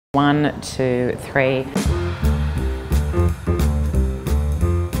1, 2, 3.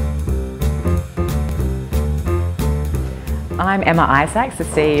 I'm Emma Issacs, the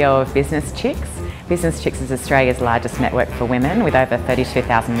CEO of Business Chicks. Business Chicks is Australia's largest network for women with over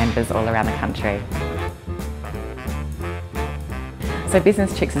 32,000 members all around the country. So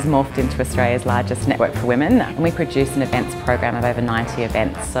Business Chicks has morphed into Australia's largest network for women, and we produce an events program of over 90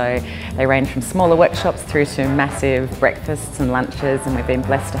 events. So they range from smaller workshops through to massive breakfasts and lunches, and we've been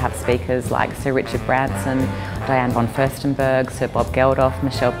blessed to have speakers like Sir Richard Branson, Diane von Furstenberg, Sir Bob Geldof,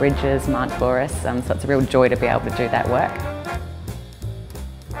 Michelle Bridges, Mark Boris, so it's a real joy to be able to do that work.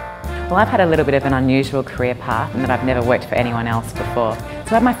 Well, I've had a little bit of an unusual career path in that I've never worked for anyone else before.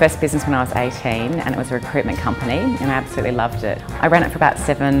 So I had my first business when I was 18, and it was a recruitment company, and I absolutely loved it. I ran it for about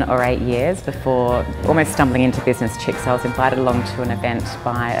 7 or 8 years before almost stumbling into Business Chicks. I was invited along to an event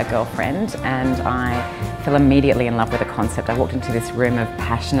by a girlfriend, and I fell immediately in love with the concept. I walked into this room of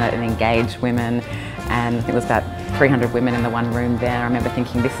passionate and engaged women, and it was about 300 women in the one room there. I remember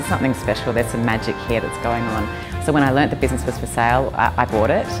thinking, this is something special, there's some magic here that's going on. So when I learnt the business was for sale, I bought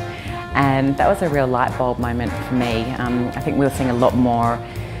it. And that was a real light bulb moment for me. I think we were seeing a lot more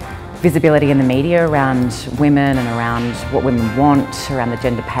visibility in the media around women and around what women want, around the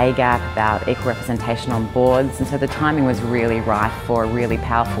gender pay gap, about equal representation on boards. And so the timing was really ripe for a really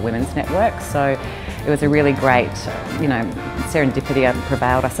powerful women's network. So it was a really great, serendipity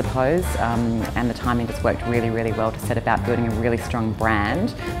prevailed, I suppose. And the timing just worked really, really well to set about building a really strong brand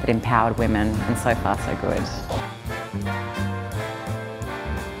that empowered women, and so far so good.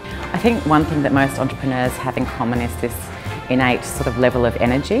 I think one thing that most entrepreneurs have in common is this innate sort of level of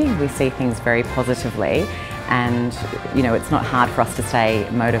energy. We see things very positively, and it's not hard for us to stay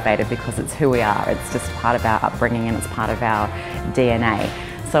motivated because it's who we are. It's just part of our upbringing and it's part of our DNA.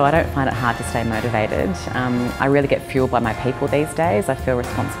 So I don't find it hard to stay motivated. I really get fueled by my people these days. I feel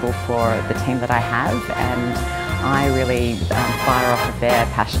responsible for the team that I have, and I really fire off of their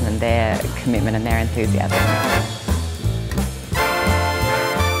passion and their commitment and their enthusiasm.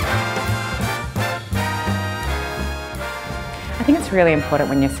 I think it's really important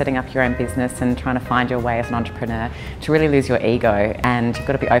when you're setting up your own business and trying to find your way as an entrepreneur to really lose your ego, and you've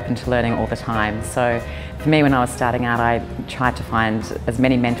got to be open to learning all the time. So for me, when I was starting out, I tried to find as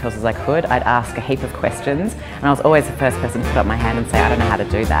many mentors as I could. I'd ask a heap of questions, and I was always the first person to put up my hand and say, I don't know how to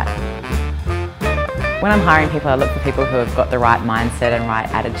do that. When I'm hiring people, I look for people who have got the right mindset and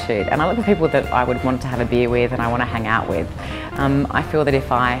right attitude, and I look for people that I would want to have a beer with and I want to hang out with. I feel that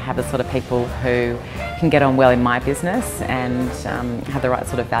if I have the sort of people who can get on well in my business and have the right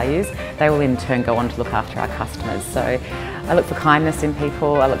sort of values, they will in turn go on to look after our customers. So I look for kindness in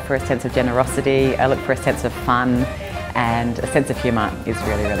people, I look for a sense of generosity, I look for a sense of fun, and a sense of humour is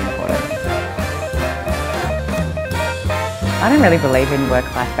really, really important. I don't really believe in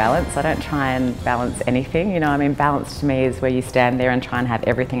work-life balance. I don't try and balance anything. Balance to me is where you stand there and try and have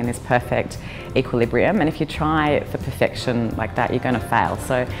everything in this perfect equilibrium. And if you try for perfection like that, you're going to fail.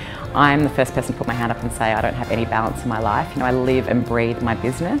 So I'm the first person to put my hand up and say I don't have any balance in my life. I live and breathe my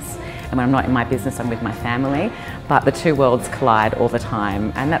business. And when I'm not in my business, I'm with my family. But the two worlds collide all the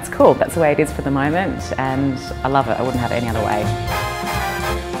time. And that's cool. That's the way it is for the moment. And I love it. I wouldn't have it any other way.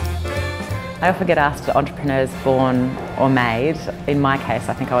 I often get asked, are entrepreneurs born or made? In my case,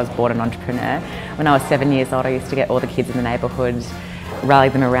 I think I was born an entrepreneur. When I was 7 years old, I used to get all the kids in the neighbourhood, rally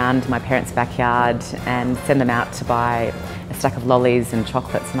them around my parents' backyard and send them out to buy a stack of lollies and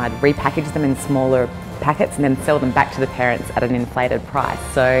chocolates, and I'd repackage them in smaller packets and then sell them back to the parents at an inflated price.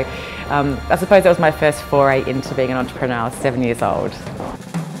 So I suppose that was my first foray into being an entrepreneur. I was 7 years old.